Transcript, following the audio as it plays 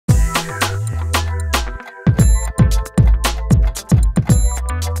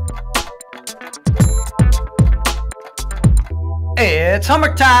It's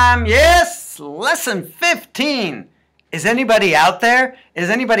homework time. Yes, lesson 15. Is anybody out there? Is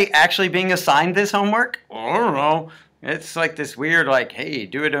anybody actually being assigned this homework? I don't know. It's like this weird, like, hey,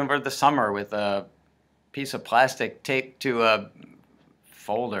 do it over the summer with a piece of plastic taped to a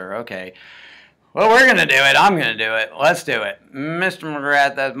folder. Okay. Well, we're going to do it. I'm going to do it. Let's do it. Mr.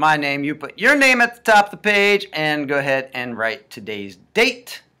 McGrath, that's my name. You put your name at the top of the page and go ahead and write today's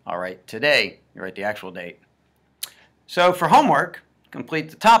date. I'll write today. You write the actual date. So for homework, complete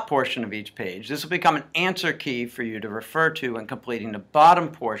the top portion of each page. This will become an answer key for you to refer to when completing the bottom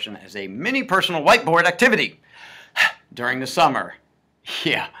portion as a mini personal whiteboard activity during the summer.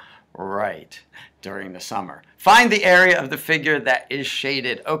 Yeah, right, during the summer. Find the area of the figure that is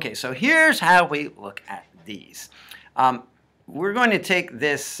shaded. Okay, so here's how we look at these. We're going to take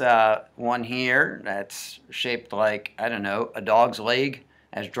this one here that's shaped like, I don't know, a dog's leg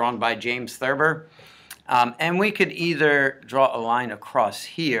as drawn by James Thurber. And we could either draw a line across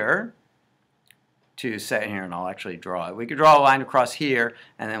here to set here, and I'll actually draw it. We could draw a line across here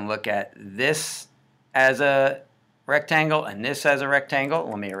and then look at this as a rectangle and this as a rectangle.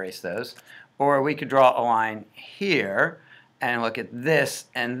 Let me erase those. Or we could draw a line here and look at this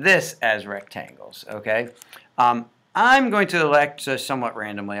and this as rectangles, okay? I'm going to elect somewhat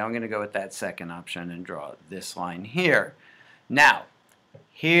randomly. I'm going to go with that second option and draw this line here. Now,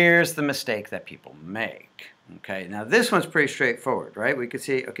 here's the mistake that people make. Okay, now this one's pretty straightforward, right? We could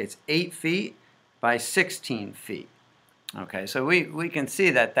see, okay, it's 8 feet by 16 feet. Okay, so we can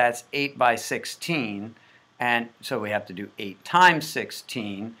see that that's 8 by 16, and so we have to do 8 times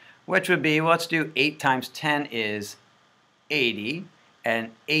 16, which would be, well, let's do 8 times 10 is 80,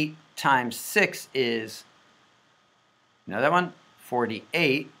 and 8 times 6 is, you know that one?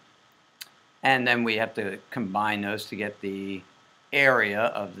 48, and then we have to combine those to get the area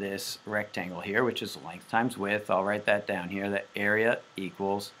of this rectangle here, which is length times width. I'll write that down here. The area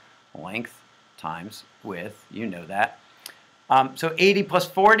equals length times width. You know that. So 80 plus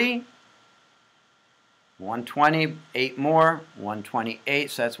 40, 120, 8 more,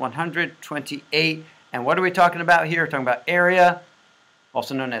 128. So that's 128. And what are we talking about here? We're talking about area,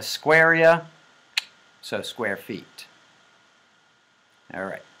 also known as square area, so square feet. All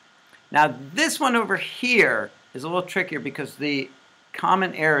right. Now this one over here is a little trickier because the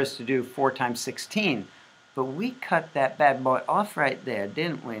common error is to do 4 times 16. But we cut that bad boy off right there,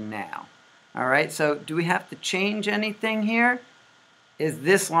 didn't we now? All right, so do we have to change anything here? Is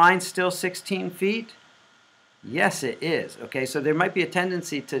this line still 16 feet? Yes, it is. Okay, so there might be a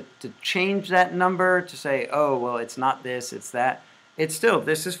tendency to change that number to say, oh, well, it's not this, it's that. It's still,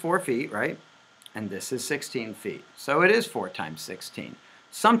 this is 4 feet, right? And this is 16 feet. So it is 4 times 16.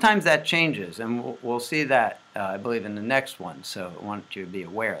 Sometimes that changes, and we'll see that, I believe, in the next one, so I want you to be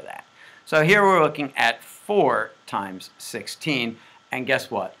aware of that. So here we're looking at 4 times 16, and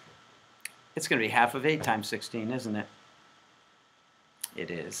guess what? It's going to be half of 8 times 16, isn't it? It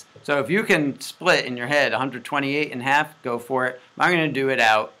is. So if you can split in your head 128 in half, go for it. I'm going to do it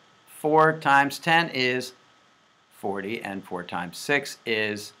out. 4 times 10 is 40, and 4 times 6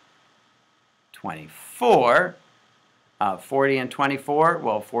 is 24. 40 and 24,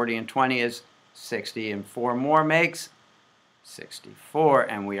 well, 40 and 20 is 60, and 4 more makes 64,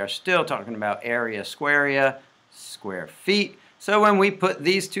 and we are still talking about area, square feet. So when we put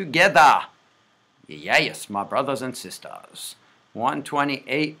these together, yes, my brothers and sisters,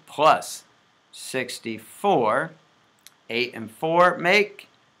 128 plus 64, 8 and 4 make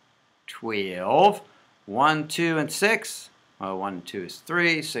 12, 1, 2, and 6, well, 1 and 2 is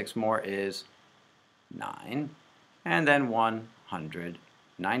 3, 6 more is 9. And then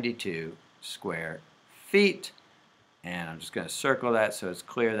 192 square feet. And I'm just going to circle that so it's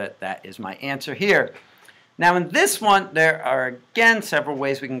clear that that is my answer here. Now in this one, there are again several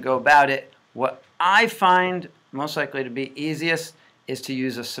ways we can go about it. What I find most likely to be easiest is to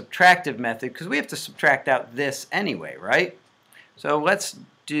use a subtractive method because we have to subtract out this anyway, right? So let's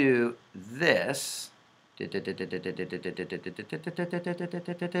do this.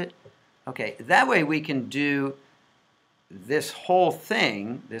 Okay, that way we can do this whole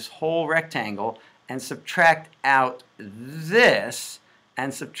thing, this whole rectangle, and subtract out this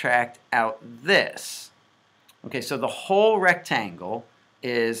and subtract out this. Okay, so the whole rectangle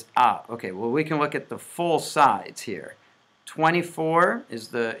is, okay, well we can look at the full sides here. 24 is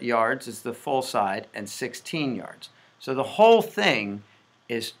the yards, is the full side, and 16 yards. So the whole thing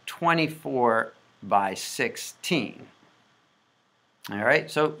is 24 by 16. All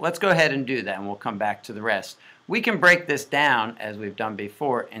right, so let's go ahead and do that, and we'll come back to the rest. We can break this down, as we've done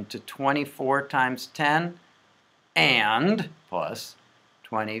before, into 24 times 10 and plus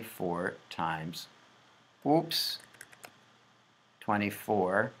 24 times, 24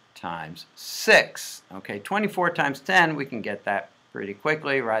 24 times 6. Okay, 24 times 10, we can get that pretty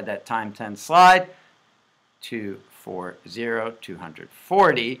quickly. Ride that time 10 slide. 240,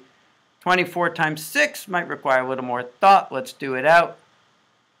 240. 24 times 6 might require a little more thought. Let's do it out.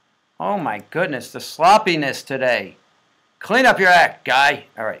 Oh my goodness, the sloppiness today. Clean up your act, guy.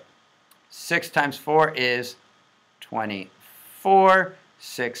 All right. 6 times 4 is 24.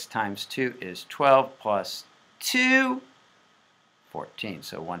 6 times 2 is 12 plus 2, 14.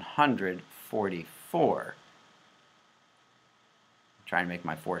 So 144. I'm trying to make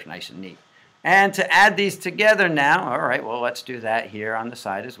my 4s nice and neat. And to add these together now, all right, well, let's do that here on the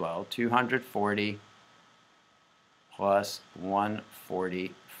side as well. 240 plus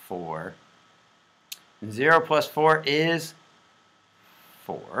 144. 0 plus 4 is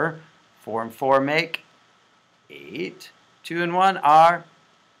 4. 4 and 4 make 8. 2 and 1 are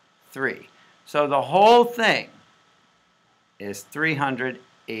 3. So the whole thing is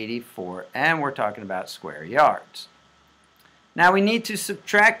 384, and we're talking about square yards. Now we need to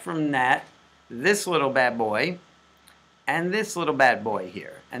subtract from that this little bad boy and this little bad boy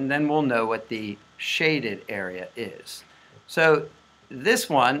here, and then we'll know what the shaded area is. So this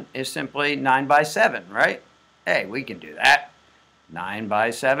one is simply 9 by 7, right? Hey, we can do that. 9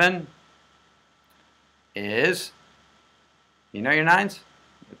 by 7 is, you know your 9s?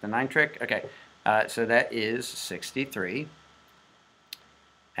 With the 9 trick? Okay, so that is 63,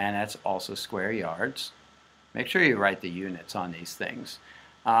 and that's also square yards. Make sure you write the units on these things.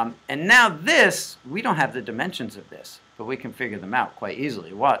 And now this, we don't have the dimensions of this, but we can figure them out quite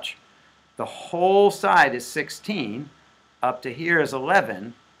easily. Watch. The whole side is 16. Up to here is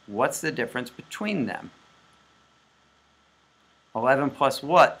 11. What's the difference between them? 11 plus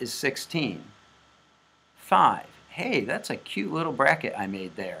what is 16? 5. Hey, that's a cute little bracket I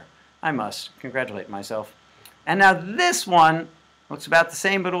made there. I must congratulate myself. And now this one looks about the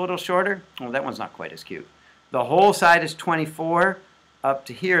same but a little shorter. Well, that one's not quite as cute. The whole side is 24. Up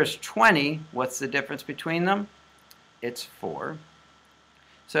to here is 20. What's the difference between them? It's 4.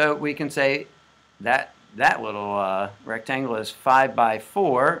 So we can say that that little rectangle is 5 by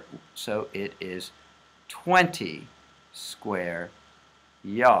 4, so it is 20 square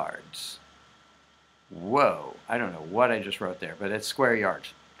yards. Whoa, I don't know what I just wrote there, but it's square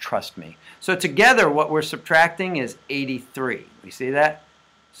yards. Trust me. So together what we're subtracting is 83. We see that?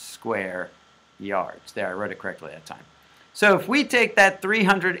 Square yards. There, I wrote it correctly that time. So if we take that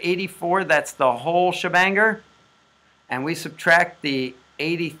 384, that's the whole shebanger, and we subtract the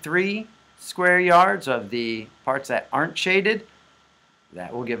 83 square yards of the parts that aren't shaded,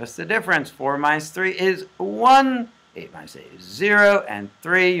 that will give us the difference. 4 minus 3 is 1. 8 minus 8 is 0. And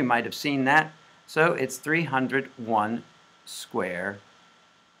 3, you might have seen that. So it's 301 square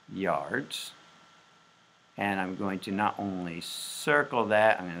yards. And I'm going to not only circle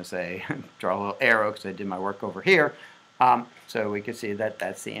that, I'm going to say, draw a little arrow because I did my work over here. So we can see that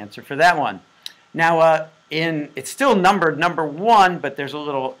that's the answer for that one. Now, it's still numbered number 1, but there's a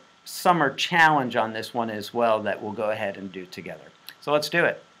little summer challenge on this one as well that we'll go ahead and do together. So let's do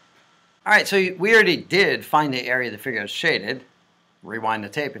it. All right, so we already did find the area the figure is shaded. Rewind the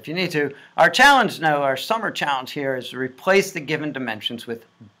tape if you need to. Our challenge now, our summer challenge here is to replace the given dimensions with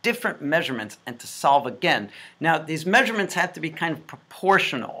different measurements and to solve again. Now, these measurements have to be kind of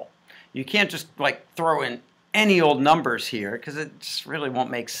proportional. You can't just like throw in any old numbers here because it just really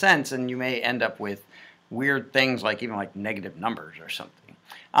won't make sense, and you may end up with weird things like even like negative numbers or something.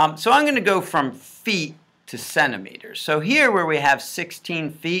 So I'm going to go from feet to centimeters. So here where we have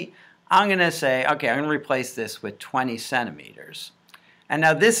 16 feet, I'm going to say, okay, I'm going to replace this with 20 centimeters. And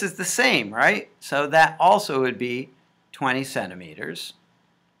now this is the same, right? So that also would be 20 centimeters,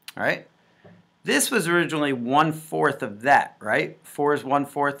 right? This was originally 1/4 of that, right? 4 is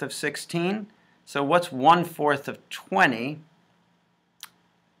 1/4 of 16. So what's 1/4 of 20?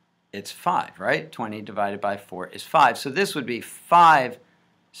 It's 5, right? 20 divided by 4 is 5. So this would be 5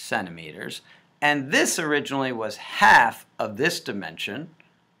 centimeters. And this originally was half of this dimension.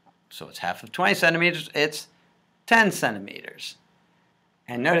 So it's half of 20 centimeters. It's 10 centimeters.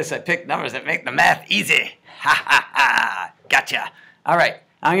 And notice I picked numbers that make the math easy. Ha ha ha. Gotcha. All right.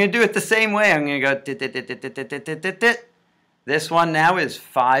 I'm going to do it the same way. I'm going to go dit, dit, dit, dit, dit, dit, dit, dit, dit. This one now is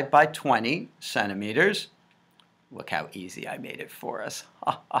 5 by 20 centimeters. Look how easy I made it for us.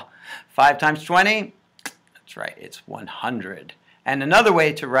 5 times 20, that's right, it's 100. And another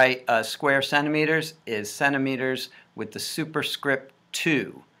way to write square centimeters is centimeters with the superscript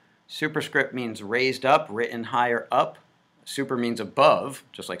 2. Superscript means raised up, written higher up. Super means above,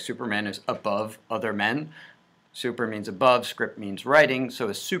 just like Superman is above other men. Super means above, script means writing, so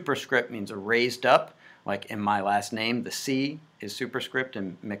a superscript means a raised up, like in my last name, the C is superscript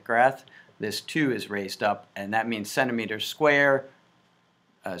in McGrath. This 2 is raised up, and that means centimeters squared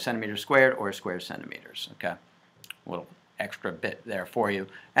or square centimeters. Okay, a little extra bit there for you.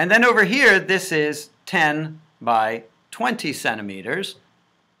 And then over here, this is 10 by 20 centimeters.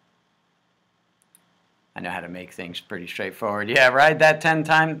 I know how to make things pretty straightforward. Yeah, right, that 10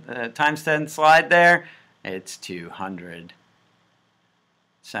 times 10 slide there, it's 200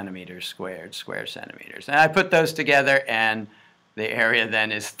 centimeters squared, square centimeters. And I put those together, and the area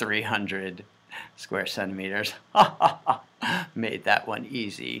then is 300 square centimeters. Made that one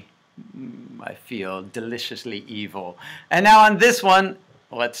easy. I feel deliciously evil. And now on this one,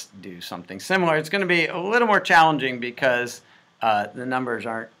 let's do something similar. It's going to be a little more challenging because the numbers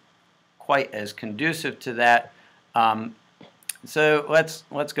aren't quite as conducive to that. So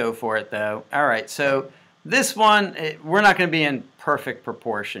let's go for it though. All right, so this one, we're not going to be in perfect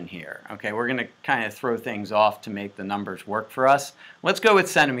proportion here. Okay, we're going to kind of throw things off to make the numbers work for us. Let's go with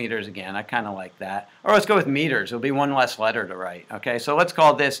centimeters again. I kind of like that. Or let's go with meters. It'll be one less letter to write. Okay, so let's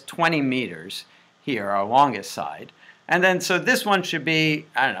call this 20 meters here, our longest side. And then, so this one should be,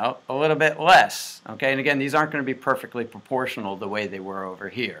 I don't know, a little bit less. Okay, and again, these aren't going to be perfectly proportional the way they were over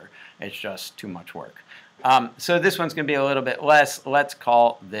here. It's just too much work. So this one's going to be a little bit less. Let's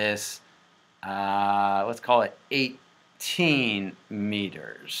call this, let's call it 18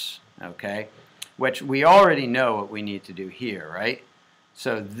 meters. Okay, which we already know what we need to do here, right?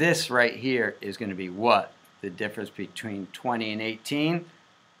 So this right here is going to be what? The difference between 20 and 18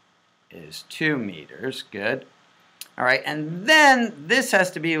 is 2 meters. Good. All right, and then this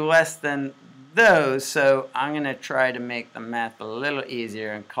has to be less than those, so I'm going to try to make the math a little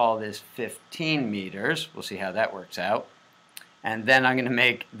easier and call this 15 meters. We'll see how that works out. And then I'm going to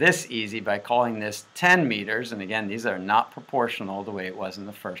make this easy by calling this 10 meters. And again, these are not proportional the way it was in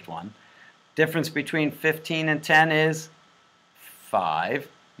the first one. Difference between 15 and 10 is 5.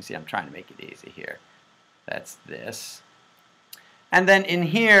 You see, I'm trying to make it easy here. That's this. And then in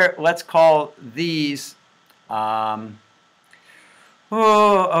here, let's call these, let's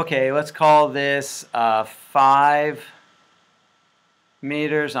call this 5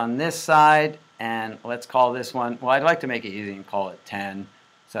 meters on this side. And let's call this one, well, I'd like to make it easy and call it 10.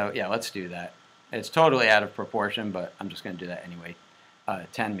 So yeah, let's do that. It's totally out of proportion, but I'm just going to do that anyway.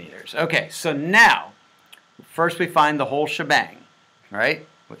 10 meters. Okay, so now, first we find the whole shebang, right?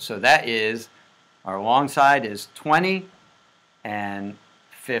 So that is, our long side is 20 and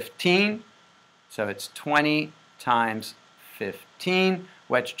 15. So it's 20 times 15,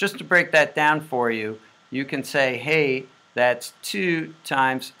 which, just to break that down for you, you can say, hey, that's 2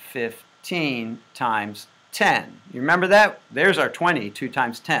 times 15 times 10. You remember that? There's our 20, 2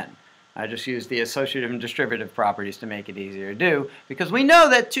 times 10. I just used the associative and distributive properties to make it easier to do, because we know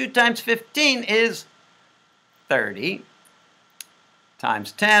that 2 times 15 is 30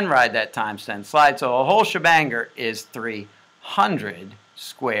 times 10, ride that times 10 slide, so a whole shebanger is 300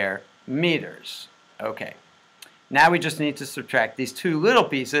 square meters. Okay, now we just need to subtract these two little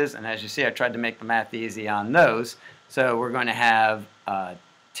pieces, and as you see, I tried to make the math easy on those. So we're going to have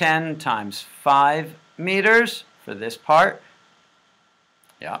 10 times 5 meters for this part,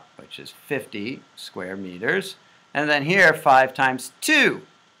 yeah, which is 50 square meters. And then here, 5 times 2.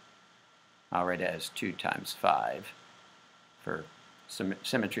 I'll write it as 2 times 5 for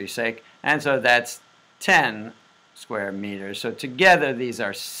symmetry's sake. And so that's 10 square meters. So together, these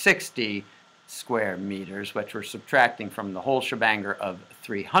are 60 square meters, which we're subtracting from the whole shebanger of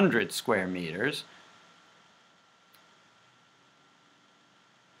 300 square meters.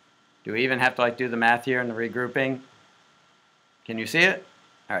 Do we even have to do the math here in the regrouping? Can you see it?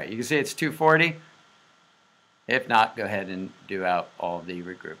 All right, you can see it's 240. If not, go ahead and do out all the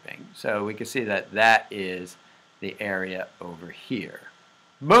regrouping. So we can see that that is the area over here.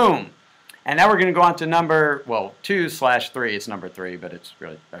 Boom! And now we're going to go on to number, well, 2/3. It's number 3, but it's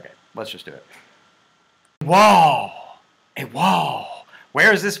really, okay, let's just do it. Wall! A wall!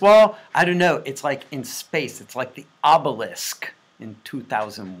 Where is this wall? I don't know. It's like in space. It's like the obelisk in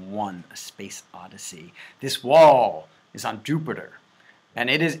 2001, A Space Odyssey. This wall is on Jupiter, and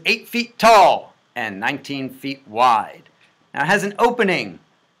it is 8 feet tall and 19 feet wide. Now it has an opening,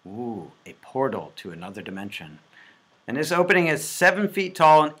 ooh, a portal to another dimension. And this opening is 7 feet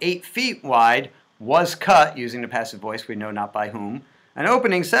tall and 8 feet wide, was cut, using the passive voice, we know not by whom. An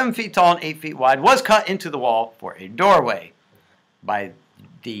opening 7 feet tall and 8 feet wide was cut into the wall for a doorway by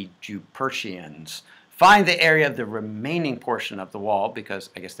the Jupertians. Find the area of the remaining portion of the wall, because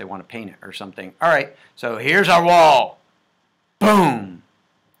I guess they want to paint it or something. All right, so here's our wall. Boom!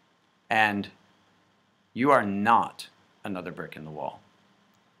 And you are not another brick in the wall.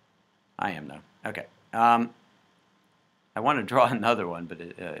 I am, though. Okay, I want to draw another one, but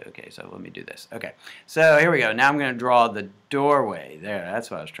okay, so let me do this. Okay, so here we go. Now I'm going to draw the doorway. There,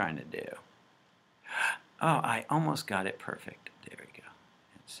 that's what I was trying to do. Oh, I almost got it perfect. There we go.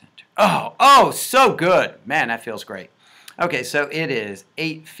 Center. Oh, so good. Man, that feels great. Okay, so it is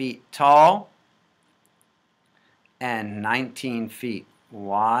 8 feet tall and 19 feet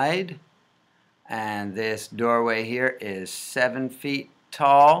wide. And this doorway here is 7 feet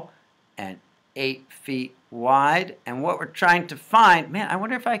tall and 8 feet wide. And what we're trying to find, man, I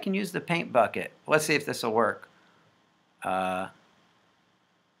wonder if I can use the paint bucket. Let's see if this will work. Oh,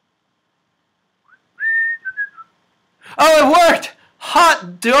 it worked!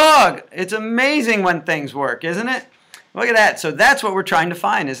 Hot dog! It's amazing when things work, isn't it? Look at that. So that's what we're trying to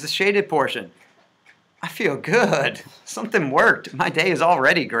find, is the shaded portion. I feel good. Something worked. My day is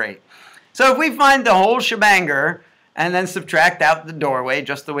already great. So if we find the whole shebanger and then subtract out the doorway,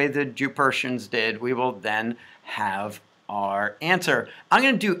 just the way the Jew-Persians did, we will then have our answer. I'm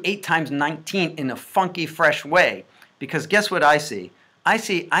going to do 8 times 19 in a funky, fresh way, because guess what I see?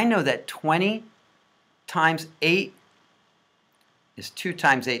 I know that 20 times 8 is 2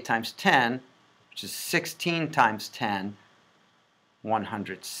 times 8 times 10, which is 16 times 10,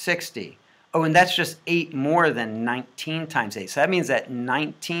 160. Oh, and that's just 8 more than 19 times 8. So that means that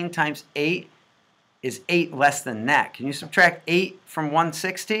 19 times 8 is 8 less than that. Can you subtract 8 from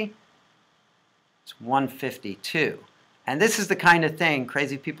 160? It's 152. And this is the kind of thing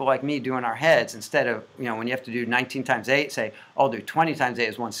crazy people like me do in our heads. Instead of, when you have to do 19 times 8, say, I'll do 20 times 8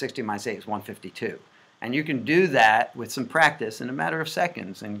 is 160 minus 8 is 152. And you can do that with some practice in a matter of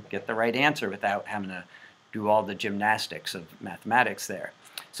seconds and get the right answer without having to do all the gymnastics of mathematics there.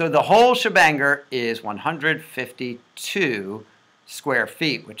 So the whole shebanger is 152 square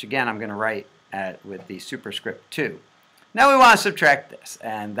feet, which again I'm going to write with the superscript 2. Now we want to subtract this,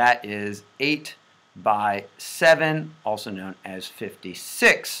 and that is 8 by 7, also known as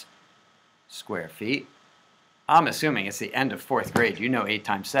 56 square feet. I'm assuming it's the end of 4th grade. You know 8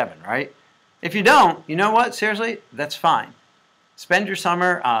 times 7, right? If you don't, you know what? Seriously, that's fine. Spend your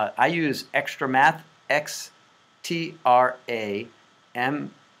summer. I use Extra Math,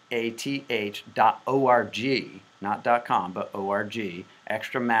 xtramath.org, not .com, but .org,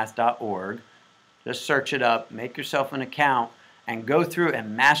 extramath.org. Just search it up, make yourself an account, and go through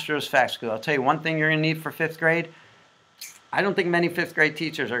and master those facts. Because I'll tell you one thing you're going to need for 5th grade. I don't think many 5th grade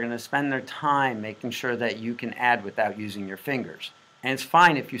teachers are going to spend their time making sure that you can add without using your fingers. And it's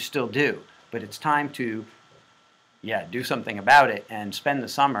fine if you still do, but it's time to, do something about it and spend the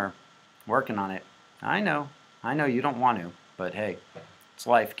summer working on it. I know you don't want to, but hey, it's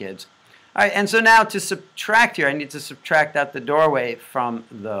life, kids. All right, and so now to subtract here, I need to subtract out the doorway from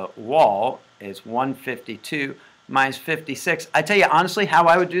the wall. It's 152 minus 56. I tell you honestly how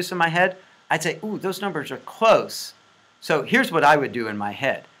I would do this in my head. I'd say, ooh, those numbers are close. So here's what I would do in my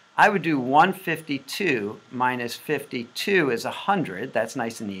head. I would do 152 minus 52 is 100. That's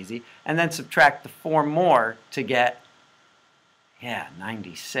nice and easy. And then subtract the 4 more to get,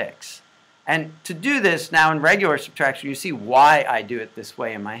 96. And to do this now in regular subtraction, you see why I do it this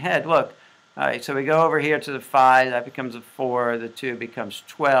way in my head. Look, all right, so we go over here to the 5. That becomes a 4. The 2 becomes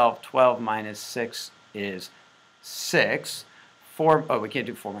 12. 12 minus 6 is 6. 4, we can't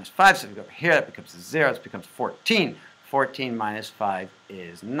do 4 minus 5, so we go over here. That becomes a 0. This becomes 14. 14 minus 5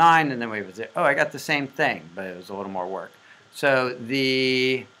 is 9, and then we have a 0. Oh, I got the same thing, but it was a little more work. So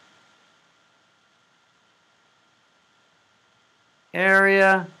the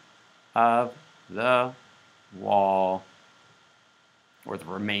area of the wall, or the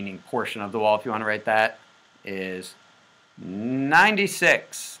remaining portion of the wall, if you want to write that, is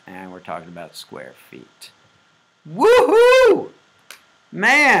 96. And we're talking about square feet. Woohoo!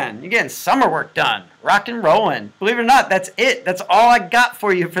 Man, you're getting summer work done. Rock and rolling. Believe it or not, that's it. That's all I got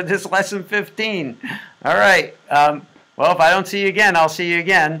for you for this lesson 15. All right. Well, if I don't see you again, I'll see you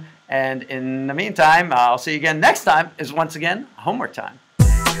again. And in the meantime, I'll see you again next time is once again homework time.